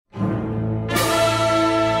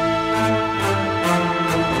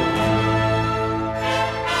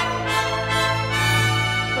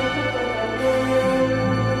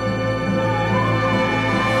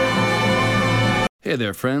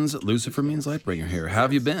there, friends. Lucifer means Lightbringer here. How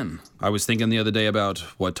have you been? I was thinking the other day about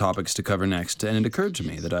what topics to cover next, and it occurred to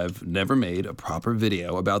me that I've never made a proper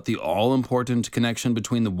video about the all-important connection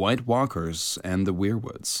between the White Walkers and the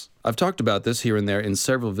Weirwoods. I've talked about this here and there in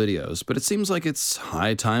several videos, but it seems like it's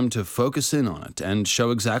high time to focus in on it and show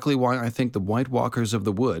exactly why I think the White Walkers of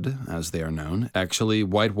the Wood, as they are known, actually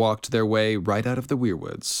white-walked their way right out of the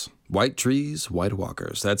Weirwoods. White trees, White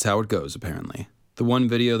Walkers. That's how it goes, apparently. The one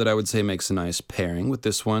video that I would say makes a nice pairing with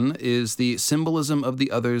this one is the Symbolism of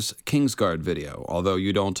the Others Kingsguard video, although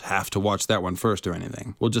you don't have to watch that one first or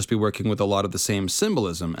anything. We'll just be working with a lot of the same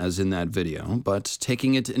symbolism as in that video, but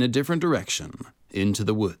taking it in a different direction, into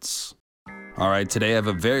the woods. Alright, today I have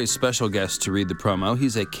a very special guest to read the promo.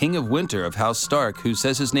 He's a King of Winter of House Stark who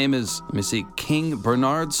says his name is, King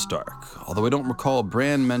Bernard Stark, although I don't recall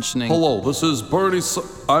Bran mentioning— Hello, this is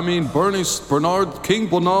King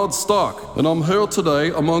Bernard Stark, and I'm here today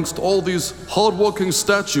amongst all these hard-working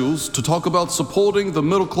statues to talk about supporting the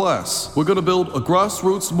middle class. We're gonna build a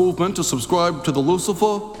grassroots movement to subscribe to the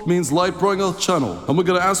Lucifer means Lightbringer channel, and we're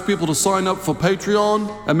gonna ask people to sign up for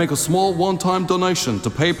Patreon and make a small one-time donation to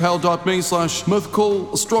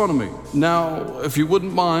paypal.me/mythical astronomy. Now, if you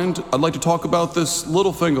wouldn't mind, I'd like to talk about this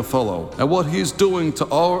Littlefinger fellow and what he's doing to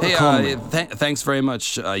our economy. Thanks very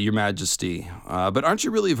much, Your Majesty. But aren't you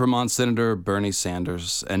really Vermont Senator Bernie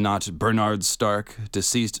Sanders and not Bernard Stark,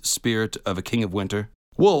 deceased spirit of a King of Winter?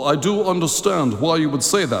 Well, I do understand why you would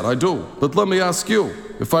say that, I do. But let me ask you,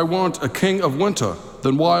 if I weren't a King of Winter,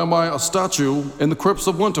 then why am I a statue in the crypts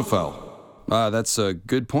of Winterfell? That's a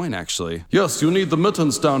good point, actually. Yes, you need the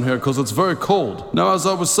mittens down here because it's very cold. Now, as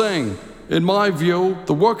I was saying, in my view,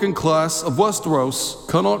 the working class of Westeros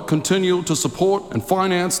cannot continue to support and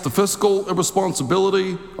finance the fiscal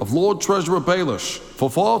irresponsibility of Lord Treasurer Baelish for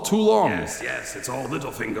far too long. Yes, it's all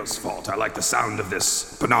Littlefinger's fault. I like the sound of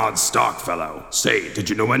this Bernard Stark fellow. Say, did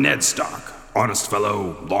you know a Ned Stark? Honest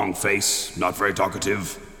fellow, long face, not very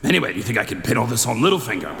talkative. Anyway, do you think I can pin all this on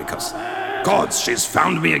Littlefinger? Because, gods, she's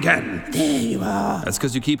found me again. There you are. That's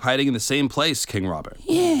because you keep hiding in the same place, King Robert.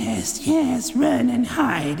 Yes, run and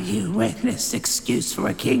hide, you worthless excuse for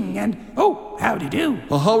a king, and howdy do.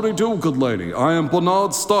 Howdy do, good lady. I am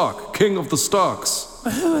Bernard Stark, King of the Starks.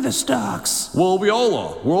 Well, who are the Starks? Well, we all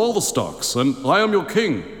are. We're all the Starks, and I am your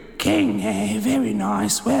king. King, very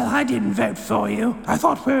nice. Well, I didn't vote for you. I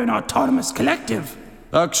thought we were an autonomous collective.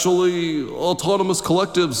 Actually, autonomous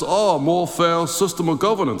collectives are a more fair system of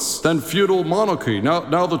governance than feudal monarchy, now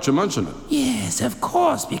that you mention it. Yes, of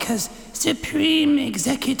course, because supreme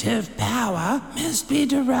executive power must be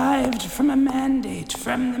derived from a mandate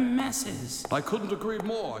from the masses. I couldn't agree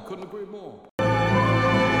more.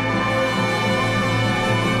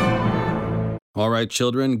 All right,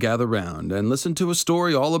 children, gather round and listen to a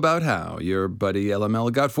story all about how your buddy LML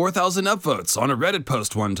got 4,000 upvotes on a Reddit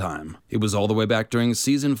post one time. It was all the way back during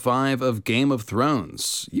Season 5 of Game of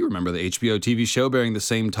Thrones. You remember the HBO TV show bearing the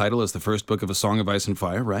same title as the first book of A Song of Ice and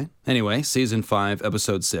Fire, right? Anyway, Season 5,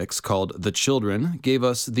 Episode 6, called The Children, gave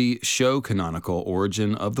us the show canonical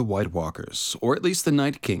origin of the White Walkers, or at least the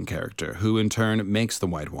Night King character, who in turn makes the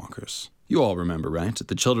White Walkers. You all remember, right?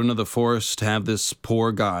 The Children of the Forest have this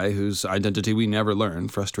poor guy whose identity we never learn,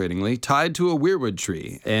 frustratingly, tied to a weirwood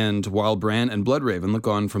tree. And while Bran and Bloodraven look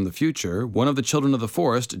on from the future, one of the Children of the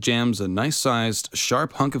Forest jams a nice-sized,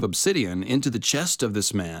 sharp hunk of obsidian into the chest of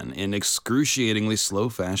this man in excruciatingly slow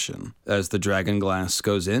fashion. As the dragon glass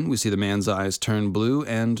goes in, we see the man's eyes turn blue,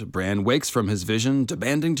 and Bran wakes from his vision,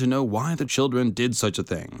 demanding to know why the children did such a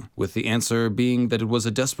thing, with the answer being that it was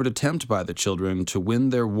a desperate attempt by the children to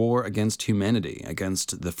win their war against humanity,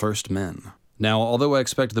 against the first men. Now, although I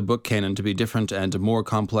expect the book canon to be different and more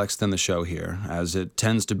complex than the show here, as it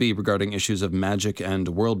tends to be regarding issues of magic and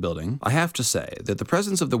world building, I have to say that the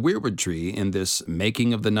presence of the Weirwood tree in this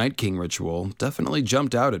making of the Night King ritual definitely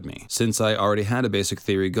jumped out at me, since I already had a basic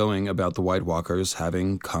theory going about the White Walkers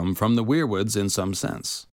having come from the Weirwoods in some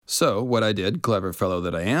sense. So, what I did, clever fellow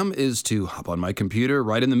that I am, is to hop on my computer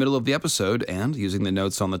right in the middle of the episode and, using the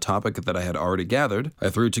notes on the topic that I had already gathered, I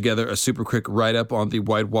threw together a super quick write-up on the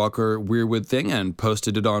White Walker Weirwood thing and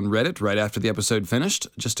posted it on Reddit right after the episode finished,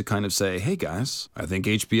 just to kind of say, hey guys, I think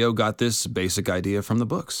HBO got this basic idea from the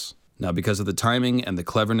books. Now, because of the timing and the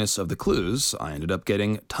cleverness of the clues, I ended up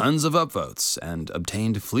getting tons of upvotes and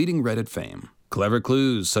obtained fleeting Reddit fame. Clever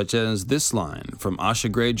clues such as this line from Asha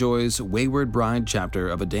Greyjoy's Wayward Bride chapter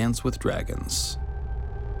of A Dance with Dragons.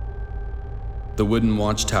 The wooden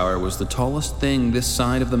watchtower was the tallest thing this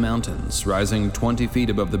side of the mountains, rising 20 feet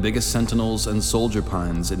above the biggest sentinels and soldier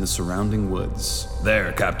pines in the surrounding woods.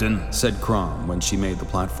 There, Captain, said Crom when she made the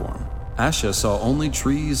platform. Asha saw only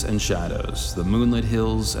trees and shadows, the moonlit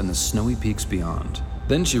hills and the snowy peaks beyond.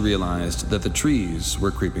 Then she realized that the trees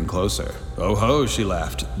were creeping closer. "Oh ho," she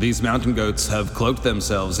laughed. "These mountain goats have cloaked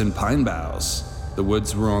themselves in pine boughs." The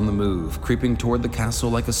woods were on the move, creeping toward the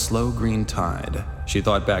castle like a slow green tide. She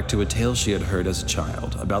thought back to a tale she had heard as a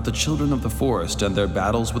child about the children of the forest and their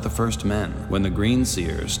battles with the first men, when the green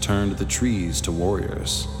seers turned the trees to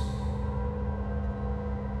warriors.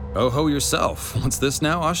 Oh ho yourself. What's this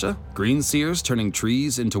now, Asha? Green seers turning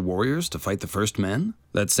trees into warriors to fight the first men?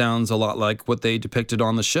 That sounds a lot like what they depicted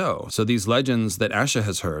on the show. So these legends that Asha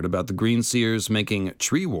has heard about the green seers making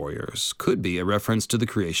tree warriors could be a reference to the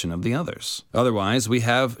creation of the others. Otherwise, we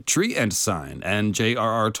have Tree Ensign, and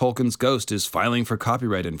J.R.R. Tolkien's ghost is filing for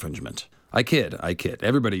copyright infringement. I kid.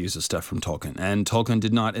 Everybody uses stuff from Tolkien, and Tolkien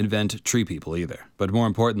did not invent tree people either. But more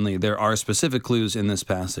importantly, there are specific clues in this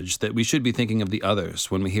passage that we should be thinking of the others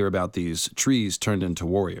when we hear about these trees turned into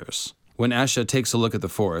warriors. When Asha takes a look at the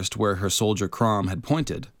forest where her soldier Crom had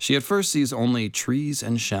pointed, she at first sees only trees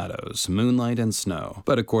and shadows, moonlight and snow.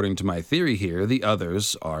 But according to my theory here, the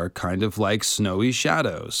others are kind of like snowy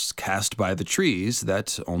shadows cast by the trees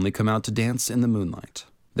that only come out to dance in the moonlight.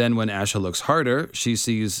 Then when Asha looks harder, she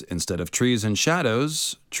sees, instead of trees and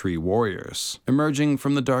shadows, tree warriors, emerging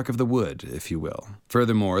from the dark of the wood, if you will.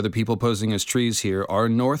 Furthermore, the people posing as trees here are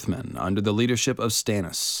Northmen under the leadership of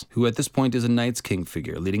Stannis, who at this point is a Night's King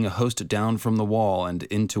figure, leading a host down from the wall and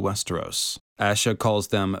into Westeros. Asha calls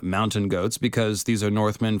them mountain goats because these are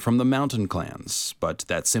Northmen from the mountain clans, but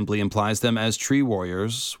that simply implies them as tree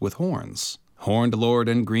warriors with horns. Horned Lord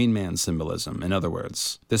and Green Man symbolism, in other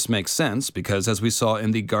words. This makes sense because, as we saw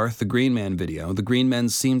in the Garth the Green Man video, the Green Men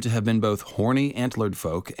seem to have been both horny antlered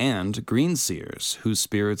folk and green seers whose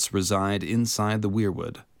spirits reside inside the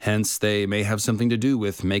weirwood. Hence, they may have something to do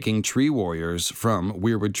with making tree warriors from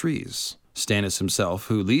weirwood trees. Stannis himself,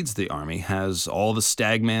 who leads the army, has all the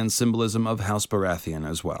Stagman symbolism of House Baratheon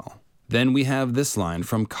as well. Then we have this line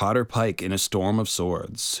from Cotter Pike in A Storm of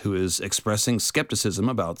Swords, who is expressing skepticism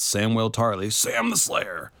about Samwell Tarly, Sam the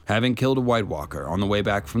Slayer, having killed a White Walker on the way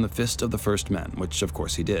back from the Fist of the First Men, which of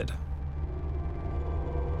course he did.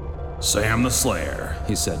 "Sam the Slayer,"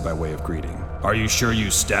 he said by way of greeting. "Are you sure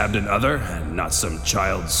you stabbed another and not some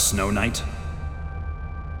child's Snow Knight?"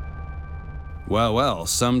 Well,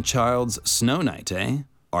 some child's Snow Knight, eh?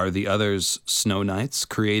 Are the others Snow Knights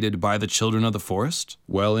created by the Children of the Forest?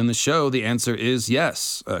 Well, in the show, the answer is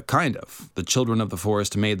yes, kind of. The Children of the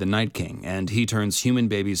Forest made the Night King, and he turns human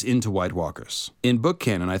babies into White Walkers. In book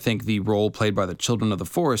canon, I think the role played by the Children of the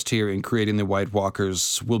Forest here in creating the White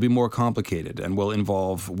Walkers will be more complicated and will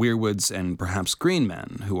involve weirwoods and perhaps green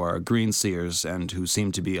men, who are green seers and who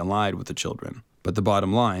seem to be allied with the children. But the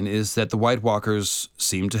bottom line is that the White Walkers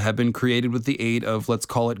seem to have been created with the aid of, let's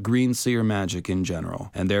call it, green seer magic in general,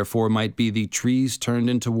 and therefore might be the trees turned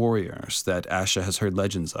into warriors that Asha has heard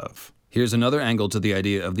legends of. Here's another angle to the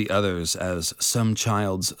idea of the others as some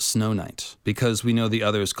child's Snow Knight. Because we know the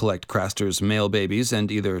others collect Craster's male babies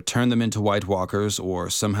and either turn them into White Walkers or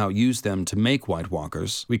somehow use them to make White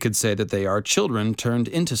Walkers, we could say that they are children turned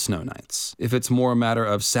into Snow Knights. If it's more a matter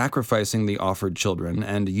of sacrificing the offered children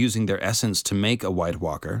and using their essence to make a White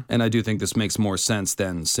Walker, and I do think this makes more sense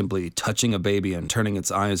than simply touching a baby and turning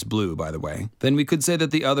its eyes blue, by the way, then we could say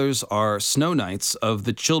that the others are Snow Knights of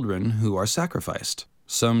the children who are sacrificed.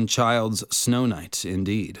 Some child's Snow Knight,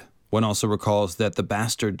 indeed. One also recalls that the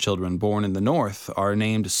bastard children born in the north are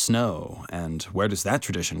named Snow, and where does that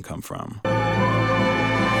tradition come from?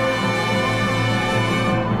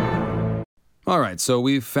 Alright, so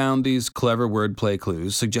we've found these clever wordplay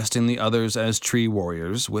clues suggesting the others as tree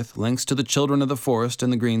warriors with links to the Children of the Forest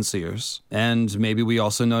and the Green Seers. And maybe we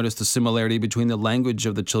also noticed the similarity between the language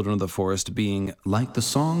of the Children of the Forest being like the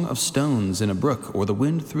song of stones in a brook, or the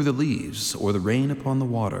wind through the leaves, or the rain upon the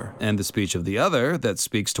water, and the speech of the other that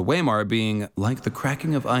speaks to Waymar being like the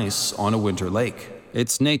cracking of ice on a winter lake.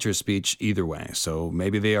 It's nature speech either way, so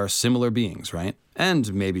maybe they are similar beings, right?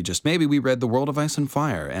 And maybe, just maybe, we read The World of Ice and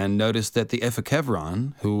Fire and noticed that the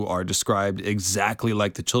Ifukevron, who are described exactly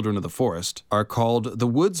like the Children of the Forest, are called the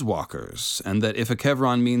Woods Walkers, and that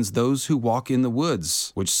Ifukevron means those who walk in the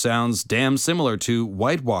woods, which sounds damn similar to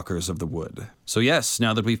White Walkers of the Wood. So yes,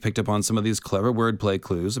 now that we've picked up on some of these clever wordplay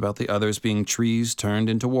clues about the others being trees turned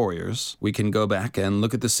into warriors, we can go back and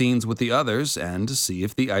look at the scenes with the others and see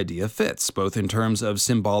if the idea fits, both in terms of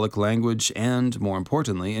symbolic language and, more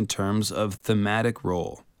importantly, in terms of thematic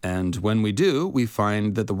role. And when we do, we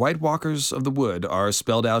find that the White Walkers of the Wood are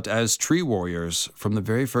spelled out as tree warriors from the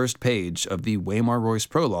very first page of the Waymar Royce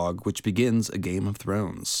prologue, which begins A Game of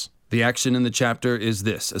Thrones. The action in the chapter is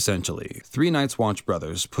this, essentially. 3 Night's Watch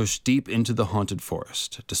brothers push deep into the haunted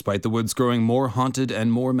forest, despite the woods growing more haunted and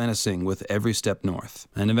more menacing with every step north.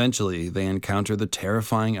 And eventually, they encounter the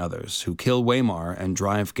terrifying others, who kill Waymar and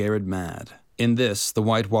drive Garrett mad. In this, the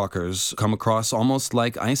White Walkers come across almost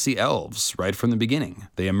like icy elves right from the beginning.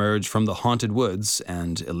 They emerge from the haunted woods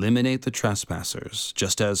and eliminate the trespassers,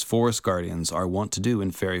 just as forest guardians are wont to do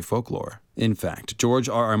in fairy folklore. In fact, George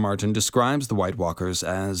R.R. Martin describes the White Walkers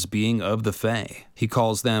as being of the Fae. He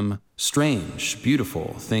calls them strange,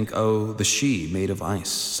 beautiful, think, oh, the she made of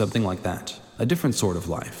ice, something like that. A different sort of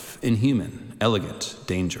life, inhuman, elegant,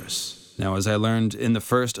 dangerous. Now, as I learned in the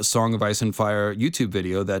first Song of Ice and Fire YouTube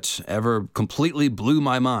video that ever completely blew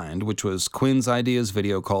my mind, which was Quinn's Ideas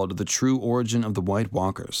video called The True Origin of the White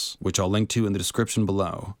Walkers, which I'll link to in the description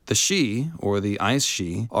below. The Sidhe, or the Ice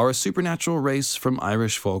Sidhe, are a supernatural race from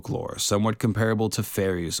Irish folklore, somewhat comparable to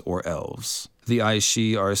fairies or elves. The Ice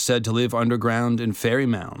Sidhe are said to live underground in fairy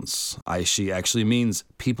mounds. Ice Sidhe actually means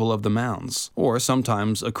people of the mounds, or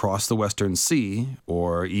sometimes across the Western Sea,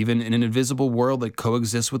 or even in an invisible world that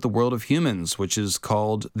coexists with the world of humans, which is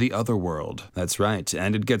called the Otherworld. That's right,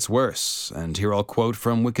 and it gets worse, and here I'll quote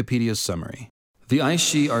from Wikipedia's summary. The Ice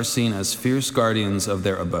Sidhe are seen as fierce guardians of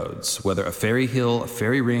their abodes, whether a fairy hill, a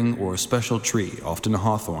fairy ring, or a special tree, often a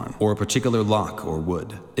hawthorn, or a particular loch or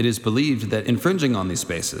wood. It is believed that infringing on these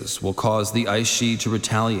spaces will cause the Ice Sidhe to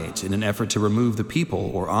retaliate in an effort to remove the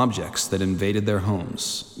people or objects that invaded their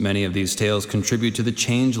homes. Many of these tales contribute to the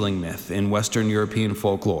changeling myth in Western European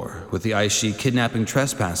folklore, with the Ice Sidhe kidnapping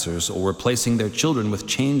trespassers or replacing their children with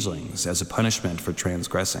changelings as a punishment for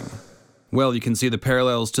transgressing. Well, you can see the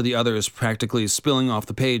parallels to the others practically spilling off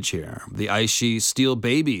the page here. The Ice Sidhe steal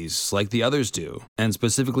babies like the others do, and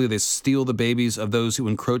specifically they steal the babies of those who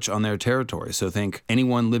encroach on their territory, so think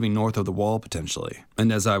anyone living north of the wall potentially. And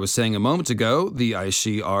as I was saying a moment ago, the Ice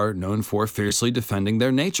Sidhe are known for fiercely defending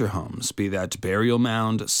their nature homes, be that burial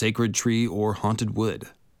mound, sacred tree, or haunted wood.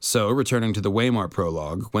 So, returning to the Waymar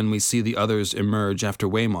prologue, when we see the others emerge after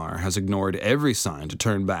Waymar has ignored every sign to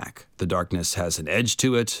turn back. The darkness has an edge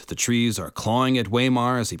to it, the trees are clawing at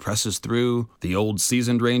Waymar as he presses through, the old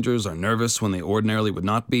seasoned rangers are nervous when they ordinarily would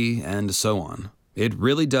not be, and so on. It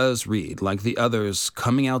really does read like the others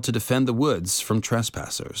coming out to defend the woods from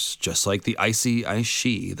trespassers, just like the icy Ice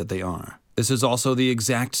Sidhe that they are. This is also the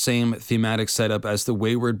exact same thematic setup as the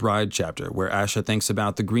Wayward Bride chapter, where Asha thinks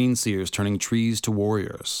about the Greenseers turning trees to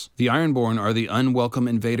warriors. The Ironborn are the unwelcome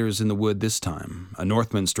invaders in the wood this time. A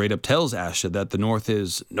Northman straight up tells Asha that the North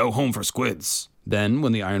is no home for squids. Then,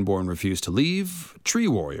 when the Ironborn refuse to leave, tree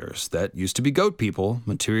warriors, that used to be goat people,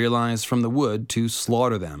 materialize from the wood to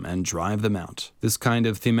slaughter them and drive them out. This kind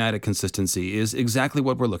of thematic consistency is exactly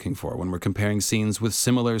what we're looking for when we're comparing scenes with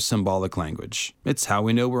similar symbolic language. It's how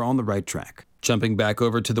we know we're on the right track. Jumping back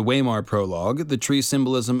over to the Waymar prologue, the tree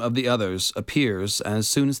symbolism of the others appears as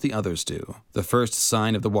soon as the others do. The first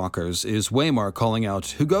sign of the walkers is Waymar calling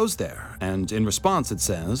out, "Who goes there?" And in response it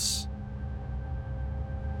says,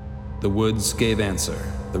 "The woods gave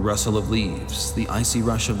answer, the rustle of leaves, the icy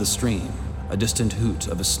rush of the stream, a distant hoot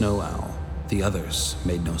of a snow owl. The others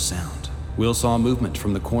made no sound." Will saw movement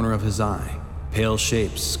from the corner of his eye, pale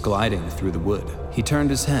shapes gliding through the wood. He turned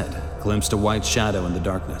his head, glimpsed a white shadow in the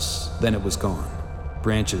darkness, then it was gone.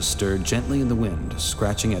 Branches stirred gently in the wind,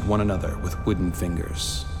 scratching at one another with wooden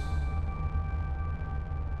fingers.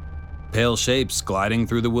 Pale shapes gliding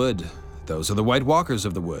through the wood. Those are the White Walkers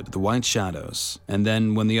of the wood, the White Shadows. And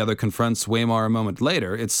then when the other confronts Waymar a moment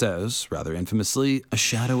later, it says, rather infamously, "A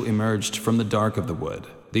shadow emerged from the dark of the wood."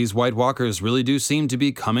 These White Walkers really do seem to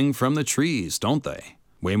be coming from the trees, don't they?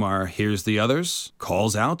 Waymar hears the others,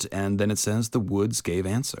 calls out, and then it says the woods gave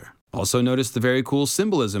answer. Also notice the very cool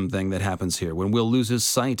symbolism thing that happens here when Will loses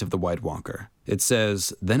sight of the White Walker. It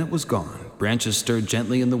says, "Then it was gone. Branches stirred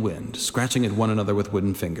gently in the wind, scratching at one another with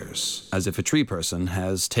wooden fingers," as if a tree person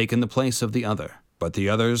has taken the place of the other. But the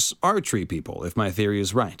others are tree people, if my theory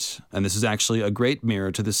is right. And this is actually a great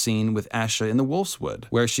mirror to the scene with Asha in the Wolf's Wood,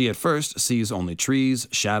 where she at first sees only trees,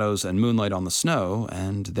 shadows, and moonlight on the snow,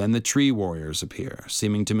 and then the tree warriors appear,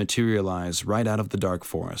 seeming to materialize right out of the dark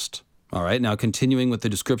forest. Alright, now continuing with the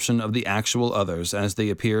description of the actual others as they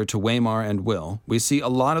appear to Waymar and Will, we see a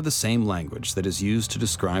lot of the same language that is used to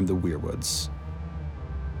describe the Weirwoods.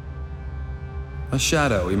 A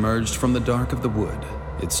shadow emerged from the dark of the wood.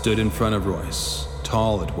 It stood in front of Royce.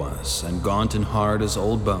 Tall it was, and gaunt and hard as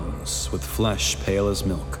old bones, with flesh pale as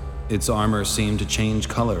milk. Its armor seemed to change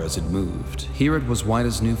color as it moved. Here it was white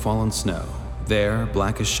as new-fallen snow, there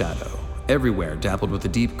black as shadow, everywhere dappled with the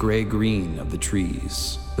deep gray-green of the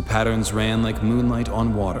trees. The patterns ran like moonlight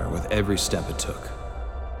on water with every step it took.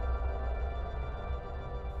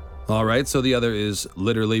 Alright, so the other is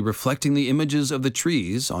literally reflecting the images of the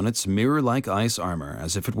trees on its mirror-like ice armor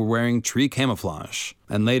as if it were wearing tree camouflage.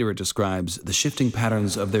 And later it describes the shifting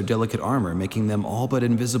patterns of their delicate armor, making them all but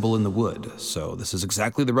invisible in the wood. So this is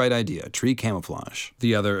exactly the right idea, tree camouflage.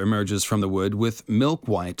 The other emerges from the wood with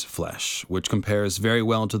milk-white flesh, which compares very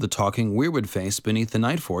well to the talking weirwood face beneath the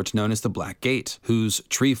night fort known as the Black Gate, whose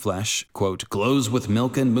tree flesh, quote, glows with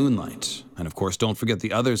milk and moonlight. And of course, don't forget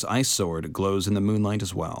the other's ice sword glows in the moonlight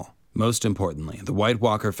as well. Most importantly, the White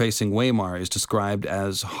Walker facing Waymar is described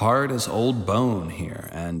as hard as old bone here,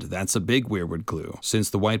 and that's a big weirwood clue, since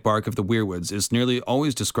the white bark of the weirwoods is nearly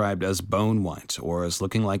always described as bone white, or as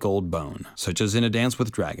looking like old bone, such as in A Dance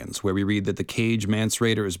with Dragons, where we read that the cage Mance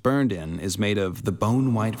Rayder is burned in is made of the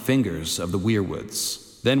bone-white fingers of the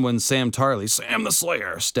weirwoods. Then when Sam Tarley, Sam the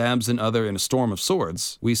Slayer, stabs an other in a storm of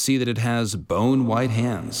swords, we see that it has bone-white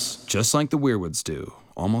hands, just like the weirwoods do.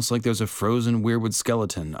 Almost like there's a frozen weirwood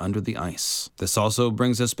skeleton under the ice. This also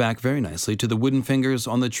brings us back very nicely to the wooden fingers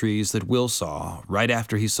on the trees that Will saw right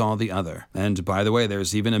after he saw the other. And by the way,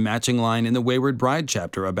 there's even a matching line in the Wayward Bride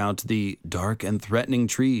chapter about the dark and threatening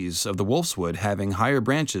trees of the Wolfswood having higher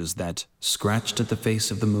branches that scratched at the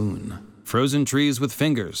face of the moon. Frozen trees with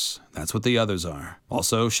fingers, that's what the others are.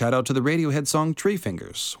 Also, shout out to the Radiohead song Tree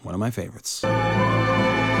Fingers, one of my favorites.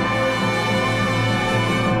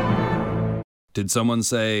 Did someone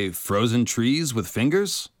say frozen trees with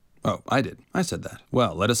fingers? Oh, I did. I said that.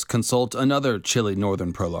 Well, let us consult another chilly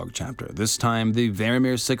northern prologue chapter, this time the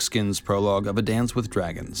Varamir Sixskins prologue of A Dance with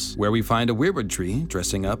Dragons, where we find a weirwood tree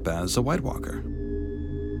dressing up as a White Walker.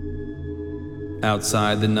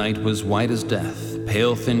 Outside, the night was white as death.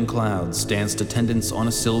 Pale thin clouds danced attendance on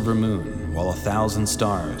a silver moon, while 1,000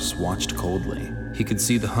 stars watched coldly. He could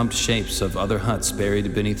see the humped shapes of other huts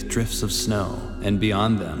buried beneath drifts of snow, and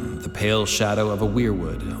beyond them, the pale shadow of a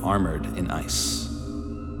weirwood armored in ice.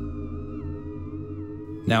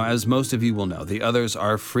 Now, as most of you will know, the others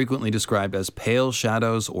are frequently described as pale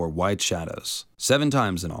shadows or white shadows. 7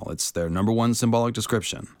 times in all, it's their #1 symbolic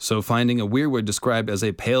description. So finding a weirwood described as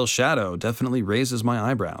a pale shadow definitely raises my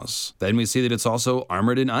eyebrows. Then we see that it's also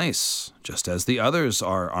armored in ice, just as the others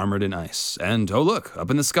are armored in ice. And oh look,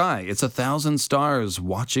 up in the sky, it's 1,000 stars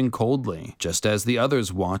watching coldly, just as the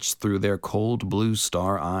others watch through their cold blue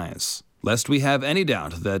star eyes. Lest we have any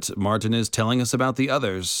doubt that Martin is telling us about the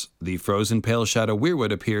others, the frozen pale shadow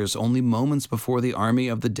weirwood appears only moments before the army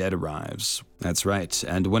of the dead arrives. That's right,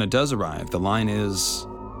 and when it does arrive, the line is,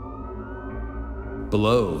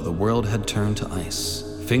 below, the world had turned to ice.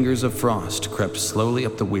 Fingers of frost crept slowly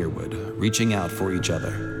up the weirwood, reaching out for each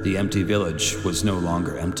other. The empty village was no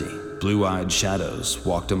longer empty. Blue-eyed shadows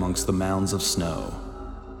walked amongst the mounds of snow.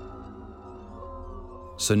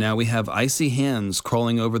 So now we have icy hands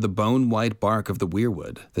crawling over the bone-white bark of the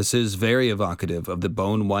weirwood. This is very evocative of the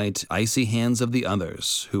bone-white, icy hands of the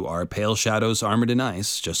others, who are pale shadows armored in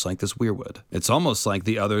ice, just like this weirwood. It's almost like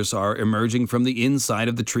the others are emerging from the inside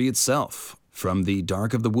of the tree itself, from the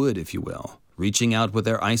dark of the wood, if you will, reaching out with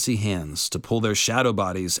their icy hands to pull their shadow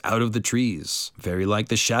bodies out of the trees, very like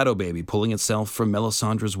the shadow baby pulling itself from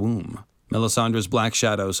Melisandre's womb. Melisandre's black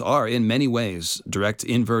shadows are, in many ways, direct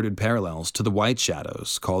inverted parallels to the white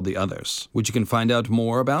shadows called the Others, which you can find out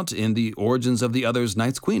more about in the Origins of the Others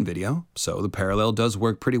Night's Queen video, so the parallel does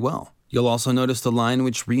work pretty well. You'll also notice the line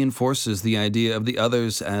which reinforces the idea of the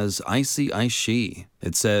Others as Icy Aishi.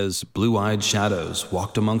 It says, blue-eyed shadows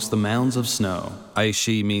walked amongst the mounds of snow.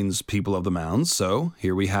 Aishi means people of the mounds, so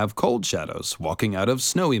here we have cold shadows walking out of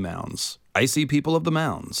snowy mounds. Icy people of the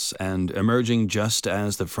mounds, and emerging just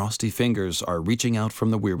as the frosty fingers are reaching out from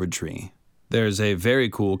the weirwood tree. There's a very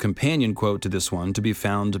cool companion quote to this one to be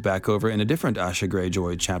found back over in a different Asha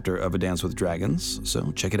Greyjoy chapter of A Dance with Dragons,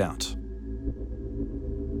 so check it out.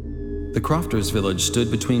 The Crofters village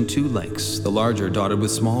stood between 2 lakes, the larger dotted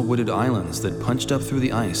with small wooded islands that punched up through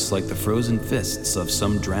the ice like the frozen fists of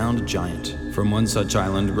some drowned giant. From one such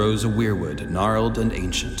island rose a weirwood, gnarled and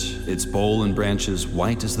ancient, its bole and branches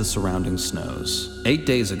white as the surrounding snows. 8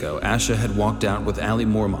 days ago, Asha had walked out with Ali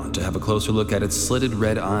Mormont to have a closer look at its slitted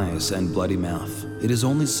red eyes and bloody mouth. It is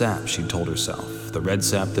only sap, she'd told herself, the red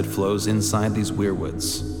sap that flows inside these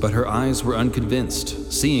weirwoods. But her eyes were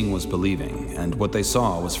unconvinced. Seeing was believing, and what they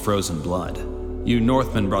saw was frozen blood. You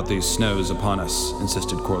Northmen brought these snows upon us,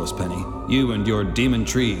 insisted Corlys Penny. You and your demon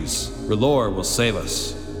trees. R'hllor will save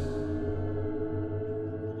us.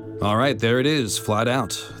 All right, there it is, flat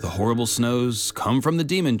out. The horrible snows come from the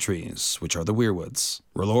demon trees, which are the weirwoods.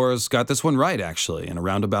 R'hllor's got this one right, actually, in a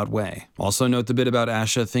roundabout way. Also note the bit about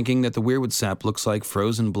Asha thinking that the weirwood sap looks like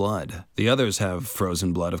frozen blood. The others have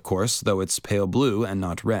frozen blood, of course, though it's pale blue and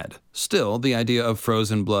not red. Still, the idea of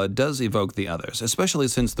frozen blood does evoke the others, especially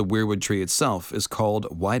since the weirwood tree itself is called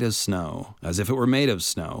white as snow, as if it were made of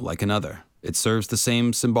snow, like another. It serves the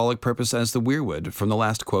same symbolic purpose as the weirwood, from the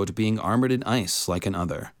last quote being armored in ice like an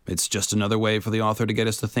other. It's just another way for the author to get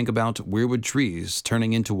us to think about weirwood trees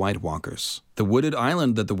turning into White Walkers. The wooded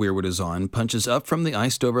island that the weirwood is on punches up from the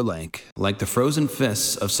iced-over lake like the frozen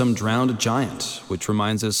fists of some drowned giant, which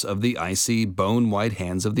reminds us of the icy, bone-white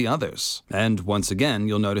hands of the others. And once again,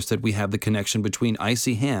 you'll notice that we have the connection between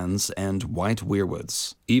icy hands and white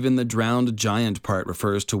weirwoods. Even the drowned giant part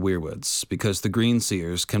refers to weirwoods, because the green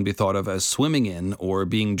seers can be thought of as swimming in or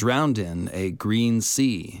being drowned in a green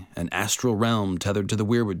sea, an astral realm tethered to the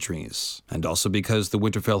weirwood trees, and also because the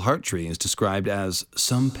Winterfell heart tree is described as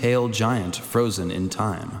some pale giant frozen in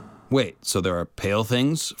time. Wait, so there are pale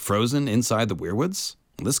things frozen inside the weirwoods?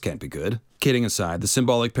 This can't be good. Kidding aside, the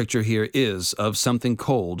symbolic picture here is of something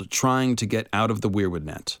cold trying to get out of the weirwood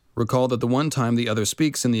net. Recall that the one time the other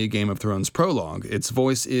speaks in the A Game of Thrones prologue, its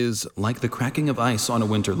voice is like the cracking of ice on a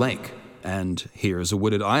winter lake. And here's a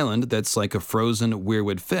wooded island that's like a frozen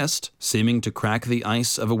weirwood fist, seeming to crack the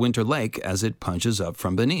ice of a winter lake as it punches up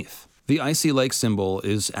from beneath. The icy lake symbol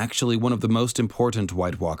is actually one of the most important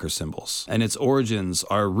White Walker symbols, and its origins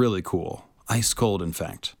are really cool. Ice cold, in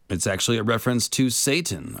fact. It's actually a reference to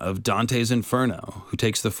Satan of Dante's Inferno, who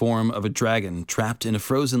takes the form of a dragon trapped in a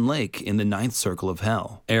frozen lake in the ninth circle of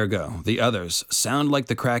hell. Ergo, the others sound like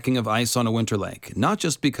the cracking of ice on a winter lake, not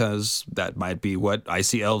just because that might be what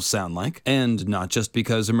icy elves sound like, and not just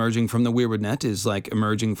because emerging from the weirwood net is like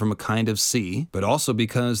emerging from a kind of sea, but also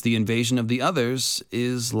because the invasion of the others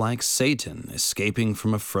is like Satan escaping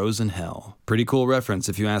from a frozen hell. Pretty cool reference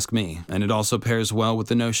if you ask me, and it also pairs well with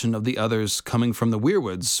the notion of the others coming from the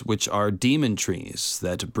weirwoods, which are demon trees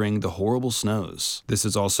that bring the horrible snows. This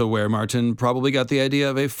is also where Martin probably got the idea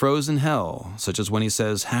of a frozen hell, such as when he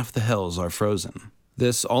says half the hells are frozen.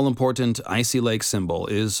 This all-important icy lake symbol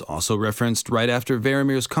is also referenced right after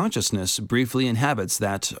Varamir's consciousness briefly inhabits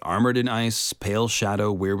that armored in ice, pale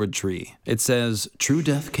shadow weirwood tree. It says, "True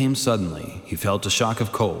death came suddenly. He felt a shock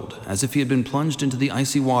of cold, as if he had been plunged into the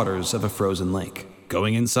icy waters of a frozen lake."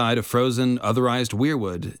 Going inside a frozen, otherized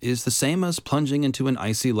weirwood is the same as plunging into an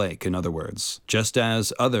icy lake, in other words, just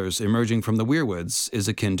as others emerging from the weirwoods is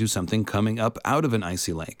akin to something coming up out of an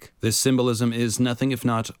icy lake. This symbolism is nothing if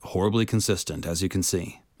not horribly consistent, as you can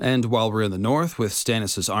see. And while we're in the north with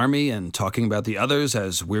Stannis' army and talking about the others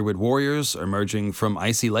as weirwood warriors emerging from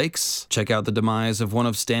icy lakes, check out the demise of one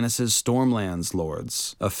of Stannis' Stormlands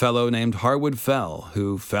lords, a fellow named Harwood Fell,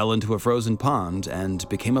 who fell into a frozen pond and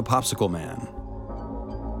became a popsicle man.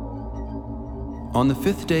 On the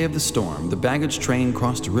fifth day of the storm, the baggage train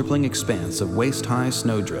crossed a rippling expanse of waist-high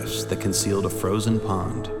snowdrifts that concealed a frozen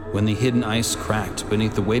pond. When the hidden ice cracked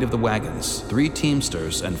beneath the weight of the wagons, 3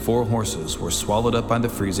 teamsters and 4 horses were swallowed up by the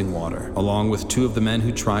freezing water, along with 2 of the men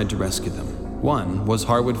who tried to rescue them. One was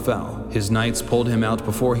Harwood Fell. His knights pulled him out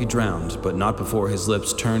before he drowned, but not before his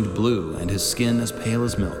lips turned blue and his skin as pale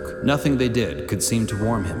as milk. Nothing they did could seem to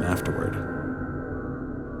warm him afterward.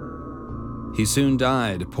 He soon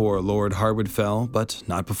died, poor Lord Harwood Fell, but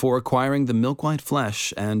not before acquiring the milk-white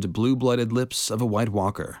flesh and blue-blooded lips of a White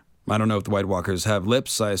Walker. I don't know if the White Walkers have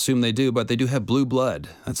lips, I assume they do, but they do have blue blood.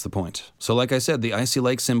 That's the point. So like I said, the icy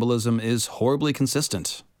lake symbolism is horribly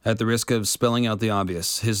consistent. At the risk of spelling out the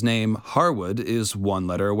obvious, his name, Harwood, is 1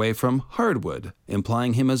 letter away from hardwood,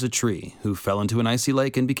 implying him as a tree who fell into an icy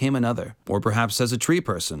lake and became another, or perhaps as a tree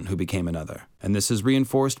person who became another. And this is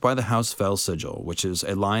reinforced by the House Fell sigil, which is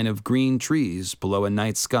a line of green trees below a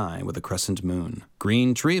night sky with a crescent moon.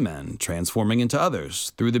 Green tree men transforming into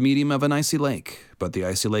others through the medium of an icy lake, but the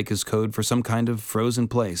icy lake is code for some kind of frozen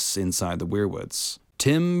place inside the weirwoods.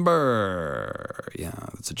 Timber! Yeah,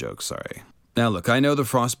 that's a joke, sorry. Now look, I know the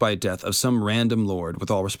frostbite death of some random lord,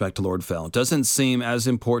 with all respect to Lord Fell, doesn't seem as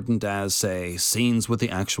important as, say, scenes with the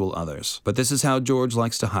actual others. But this is how George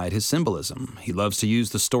likes to hide his symbolism. He loves to use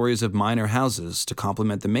the stories of minor houses to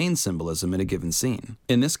complement the main symbolism in a given scene.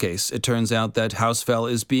 In this case, it turns out that House Fell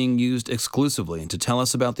is being used exclusively to tell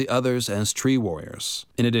us about the others as tree warriors.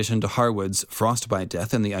 In addition to Harwood's frostbite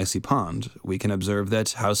death in the icy pond, we can observe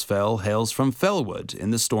that House Fell hails from Fellwood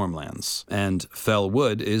in the Stormlands. And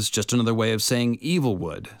Fellwood is just another way of of saying evil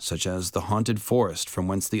wood, such as the haunted forest from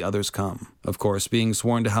whence the others come. Of course, being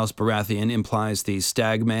sworn to House Baratheon implies the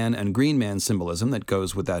stag man and green man symbolism that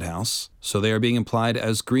goes with that house. So they are being implied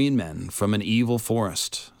as green men from an evil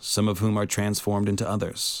forest, some of whom are transformed into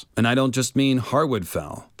others. And I don't just mean Harwood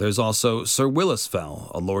Fell. There's also Sir Willis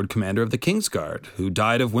Fell, a Lord Commander of the Kingsguard, who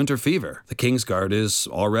died of winter fever. The Kingsguard is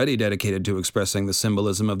already dedicated to expressing the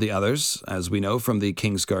symbolism of the others, as we know from the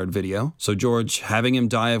Kingsguard video. So George having him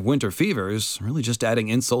die of winter fever is really just adding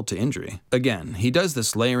insult to injury. Again, he does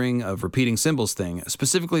this layering of repeating symbols thing,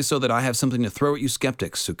 specifically so that I have something to throw at you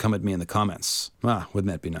skeptics who come at me in the comments.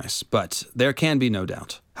 Wouldn't that be nice? But there can be no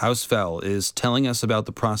doubt. House Fell is telling us about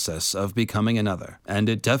the process of becoming another, and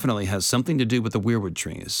it definitely has something to do with the weirwood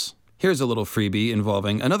trees. Here's a little freebie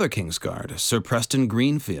involving another Kingsguard, Sir Preston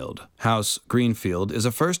Greenfield. House Greenfield is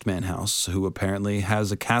a first-man house who apparently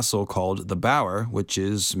has a castle called the Bower, which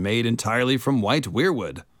is made entirely from white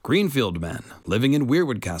weirwood. Greenfield men, living in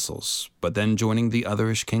weirwood castles, but then joining the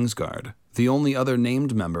otherish Kingsguard. The only other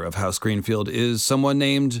named member of House Greenfield is someone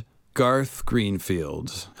named Garth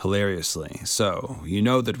Greenfield, hilariously. So, you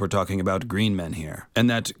know that we're talking about green men here. And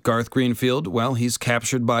that Garth Greenfield, well, he's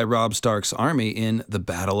captured by Robb Stark's army in the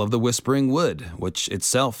Battle of the Whispering Wood, which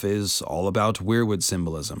itself is all about weirwood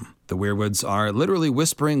symbolism. The weirwoods are literally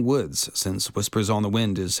whispering woods, since whispers on the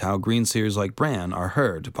wind is how greenseers like Bran are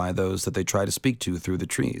heard by those that they try to speak to through the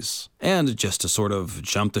trees. And just to sort of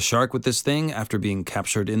jump the shark with this thing, after being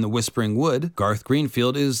captured in the Whispering Wood, Garth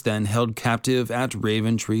Greenfield is then held captive at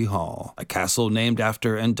Raventree Hall, a castle named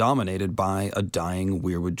after and dominated by a dying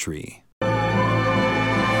weirwood tree.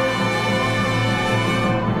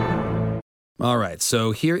 Alright,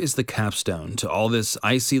 so here is the capstone to all this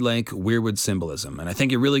Icy Lake weirwood symbolism, and I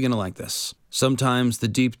think you're really going to like this. Sometimes the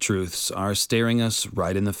deep truths are staring us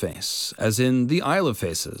right in the face, as in the Isle of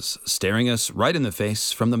Faces, staring us right in the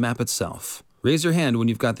face from the map itself. Raise your hand when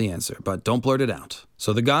you've got the answer, but don't blurt it out.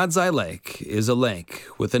 So the God's Eye Lake is a lake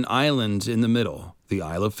with an island in the middle, the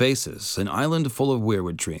Isle of Faces, an island full of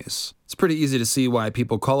weirwood trees. It's pretty easy to see why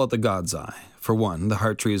people call it the God's Eye. For one, the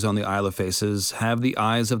heart trees on the Isle of Faces have the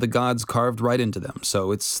eyes of the gods carved right into them,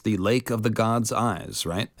 so it's the Lake of the Gods' Eyes,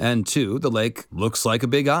 right? And two, the lake looks like a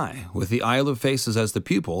big eye, with the Isle of Faces as the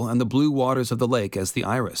pupil and the blue waters of the lake as the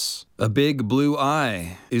iris. A big blue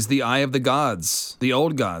eye is the eye of the gods, the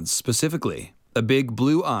old gods specifically. A big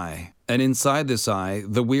blue eye, and inside this eye,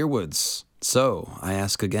 the weirwoods. So, I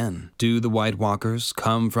ask again, do the White Walkers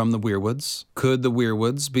come from the weirwoods? Could the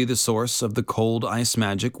weirwoods be the source of the cold ice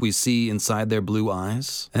magic we see inside their blue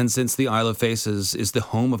eyes? And since the Isle of Faces is the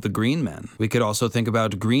home of the green men, we could also think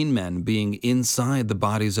about green men being inside the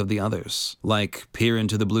bodies of the others. Like, peer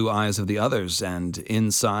into the blue eyes of the others, and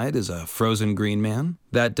inside is a frozen green man?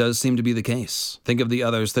 That does seem to be the case. Think of the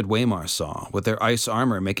others that Waymar saw, with their ice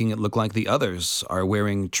armor making it look like the others are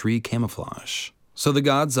wearing tree camouflage. So the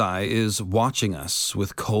God's Eye is watching us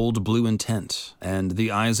with cold blue intent, and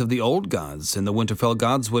the eyes of the old gods in the Winterfell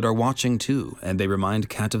Godswood are watching too, and they remind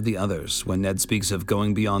Cat of the others when Ned speaks of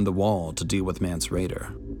going beyond the wall to deal with Mance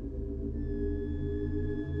Rayder.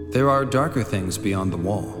 There are darker things beyond the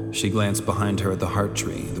wall. She glanced behind her at the heart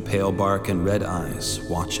tree, the pale bark and red eyes,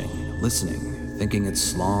 watching, listening, thinking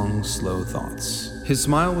its long, slow thoughts. His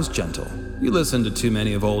smile was gentle. You listen to too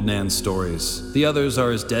many of old Nan's stories. The others are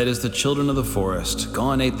as dead as the children of the forest,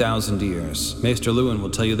 gone 8,000 years. Maester Luwin will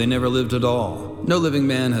tell you they never lived at all. No living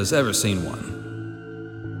man has ever seen one.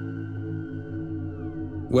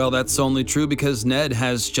 Well, that's only true because Ned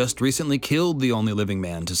has just recently killed the only living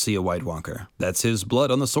man to see a White Walker. That's his blood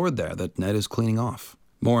on the sword there that Ned is cleaning off.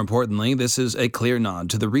 More importantly, this is a clear nod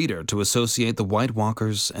to the reader to associate the White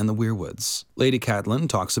Walkers and the weirwoods. Lady Catelyn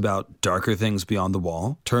talks about darker things beyond the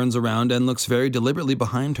wall, turns around and looks very deliberately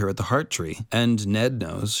behind her at the heart tree, and Ned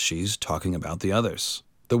knows she's talking about the others.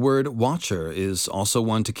 The word watcher is also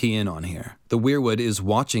one to key in on here. The weirwood is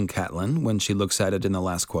watching Catelyn when she looks at it in the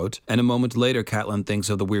last quote, and a moment later Catelyn thinks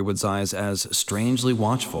of the weirwood's eyes as strangely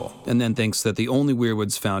watchful, and then thinks that the only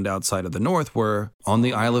weirwoods found outside of the north were on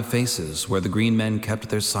the Isle of Faces, where the green men kept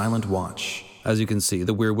their silent watch. As you can see,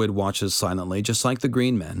 the weirwood watches silently just like the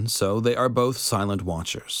green men, so they are both silent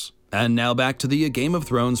watchers. And now back to the Game of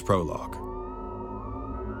Thrones prologue.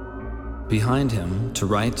 Behind him, to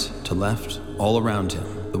right, to left, all around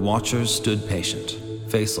him, the Watchers stood patient,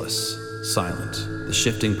 faceless, silent, the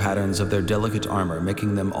shifting patterns of their delicate armor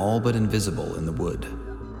making them all but invisible in the wood.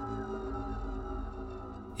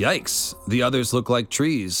 Yikes, the others look like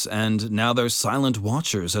trees, and now they're silent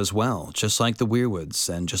watchers as well, just like the Weirwoods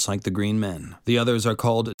and just like the Green Men. The others are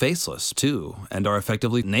called faceless, too, and are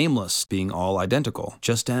effectively nameless, being all identical,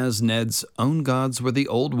 just as Ned's own gods were the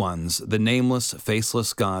old ones, the nameless,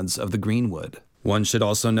 faceless gods of the Greenwood. One should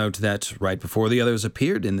also note that right before the others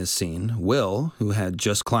appeared in this scene, Will, who had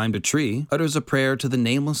just climbed a tree, utters a prayer to the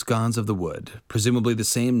nameless gods of the wood, presumably the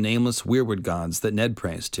same nameless Weirwood gods that Ned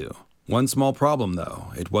prays to. One small problem,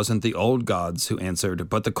 though. It wasn't the old gods who answered,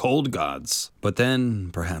 but the cold gods. But then,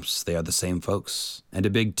 perhaps they are the same folks. And a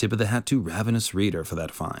big tip of the hat to Ravenous Reader for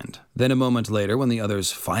that find. Then a moment later, when the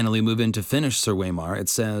others finally move in to finish Sir Waymar, it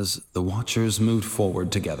says, the Watchers moved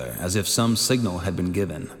forward together, as if some signal had been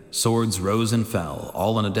given. Swords rose and fell,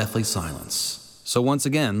 all in a deathly silence. So once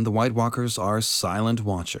again, the White Walkers are silent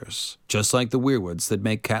watchers, just like the Weirwoods that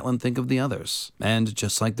make Catelyn think of the others, and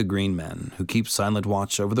just like the Green Men, who keep silent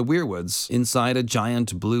watch over the Weirwoods inside a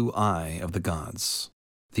giant blue eye of the gods.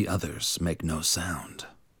 The others make no sound.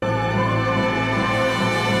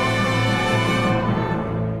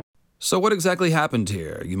 So what exactly happened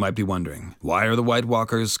here, you might be wondering? Why are the White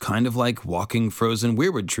Walkers kind of like walking frozen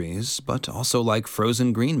Weirwood trees, but also like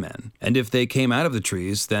frozen Green Men? And if they came out of the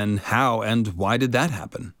trees, then how and why did that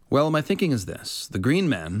happen? Well, my thinking is this. The Green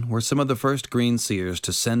Men were some of the first green seers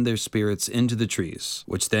to send their spirits into the trees,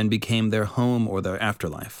 which then became their home or their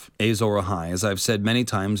afterlife. Azor Ahai, as I've said many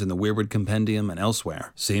times in the Weirwood Compendium and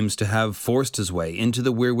elsewhere, seems to have forced his way into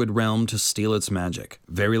the Weirwood realm to steal its magic,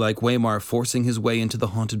 very like Waymar forcing his way into the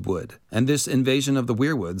Haunted Wood. And this invasion of the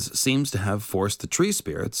Weirwoods seems to have forced the tree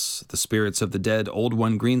spirits, the spirits of the dead Old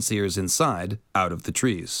One green seers inside, out of the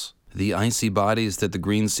trees. The icy bodies that the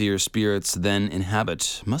green seer spirits then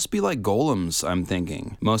inhabit must be like golems, I'm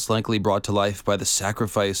thinking, most likely brought to life by the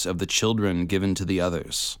sacrifice of the children given to the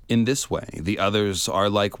others. In this way, the others are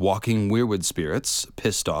like walking Weirwood spirits,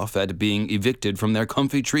 pissed off at being evicted from their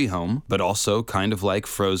comfy tree home, but also kind of like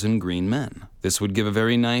frozen Green Men. This would give a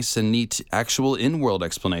very nice and neat actual in-world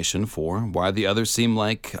explanation for why the others seem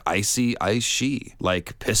like icy ice she,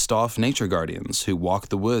 like pissed-off nature guardians who walk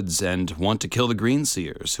the woods and want to kill the green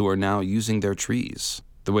seers who are now using their trees.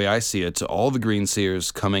 The way I see it, all the green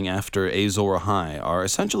seers coming after Azor Ahai are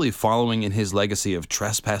essentially following in his legacy of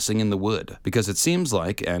trespassing in the wood, because it seems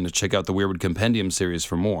like, and check out the Weirwood Compendium series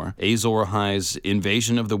for more, Azor Ahai's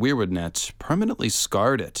invasion of the Weirwood net permanently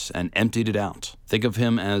scarred it and emptied it out. Think of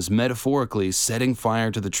him as metaphorically setting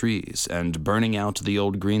fire to the trees and burning out the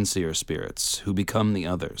old green seer spirits, who become the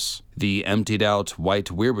others. The emptied-out white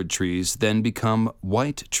Weirwood trees then become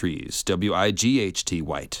white trees, W-I-G-H-T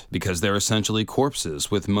white, because they're essentially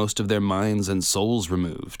corpses with most of their minds and souls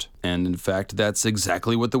removed. And in fact, that's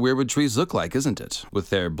exactly what the Weirwood trees look like, isn't it? With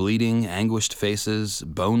their bleeding, anguished faces,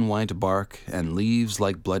 bone-white bark, and leaves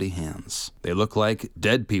like bloody hands. They look like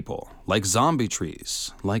dead people, like zombie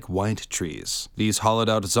trees, like white trees. These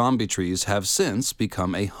hollowed-out zombie trees have since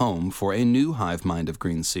become a home for a new hive mind of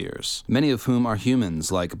green seers, many of whom are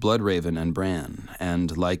humans like Bloodraven and Bran,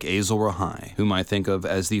 and like Azor Ahai, whom I think of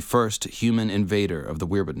as the first human invader of the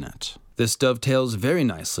Weirwood net. This dovetails very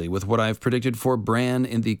nicely with what I've predicted for Bran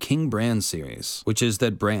in the King Bran series, which is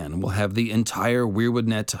that Bran will have the entire Weirwood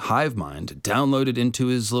net hive mind downloaded into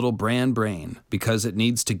his little Bran brain because it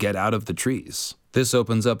needs to get out of the trees. This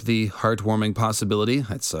opens up the heartwarming possibility,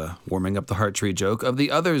 it's a warming up the heart tree joke, of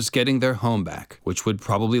the others getting their home back, which would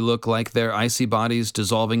probably look like their icy bodies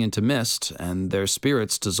dissolving into mist and their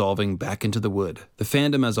spirits dissolving back into the wood. The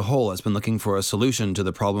fandom as a whole has been looking for a solution to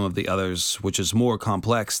the problem of the others, which is more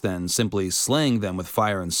complex than simply slaying them with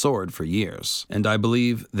fire and sword for years. And I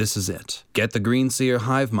believe this is it. Get the green seer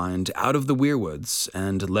hive mind out of the Weirwoods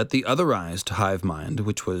and let the otherized hive mind,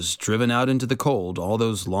 which was driven out into the cold all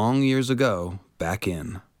those long years ago, back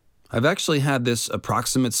in. I've actually had this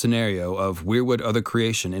approximate scenario of Weirwood other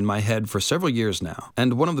creation in my head for several years now,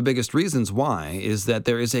 and one of the biggest reasons why is that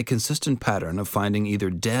there is a consistent pattern of finding either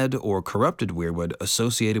dead or corrupted Weirwood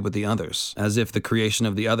associated with the others, as if the creation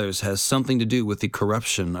of the others has something to do with the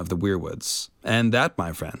corruption of the Weirwoods. And that,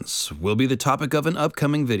 my friends, will be the topic of an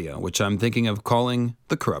upcoming video, which I'm thinking of calling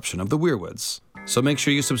The Corruption of the Weirwoods. So make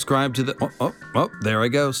sure you subscribe to the... there I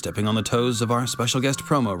go, stepping on the toes of our special guest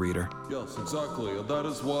promo reader. Yes, exactly. And that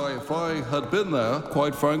is why if I had been there,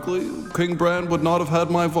 quite frankly, King Bran would not have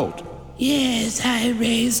had my vote. Yes, I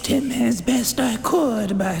raised him as best I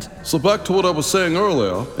could, but... So back to what I was saying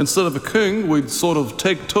earlier, instead of a king, we'd sort of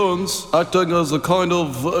take turns acting as a kind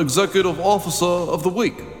of executive officer of the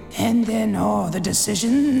week. And then all the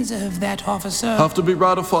decisions of that officer... Have to be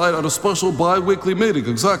ratified at a special bi-weekly meeting,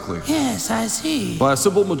 exactly. Yes, I see. By a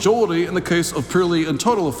simple majority in the case of purely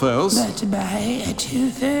internal affairs. But by a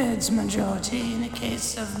 2/3 majority in the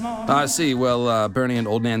case of more... I see. Well, Bernie and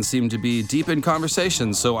Old Nan seem to be deep in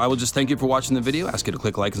conversation, so I will just thank you for watching the video, ask you to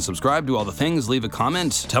click like and subscribe, do all the things, leave a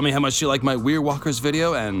comment, tell me how much you like my Weir Walkers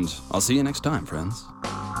video, and I'll see you next time, friends.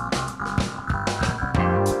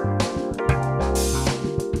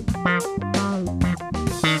 Bye.